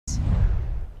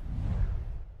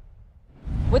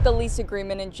With the lease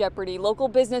agreement in jeopardy, local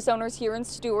business owners here in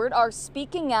Stuart are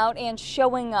speaking out and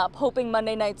showing up, hoping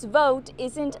Monday night's vote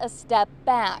isn't a step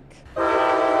back.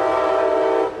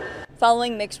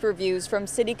 Following mixed reviews from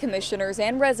city commissioners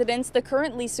and residents, the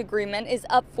current lease agreement is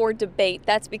up for debate.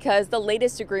 That's because the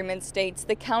latest agreement states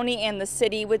the county and the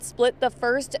city would split the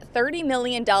first $30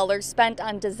 million spent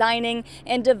on designing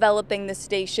and developing the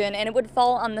station, and it would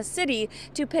fall on the city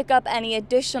to pick up any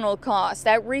additional costs.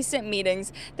 At recent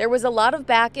meetings, there was a lot of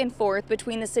back and forth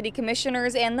between the city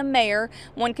commissioners and the mayor,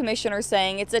 one commissioner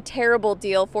saying it's a terrible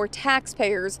deal for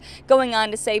taxpayers, going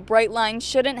on to say Brightline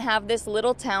shouldn't have this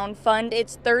little town fund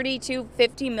its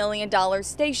 $50 million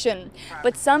station.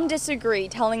 But some disagree,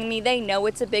 telling me they know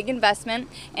it's a big investment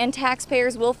and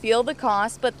taxpayers will feel the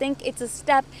cost, but think it's a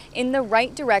step in the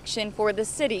right direction for the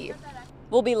city.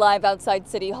 We'll be live outside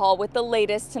City Hall with the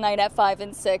latest tonight at 5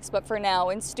 and 6, but for now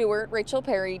in Stuart, Rachel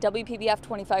Perry, WPBF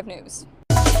 25 News.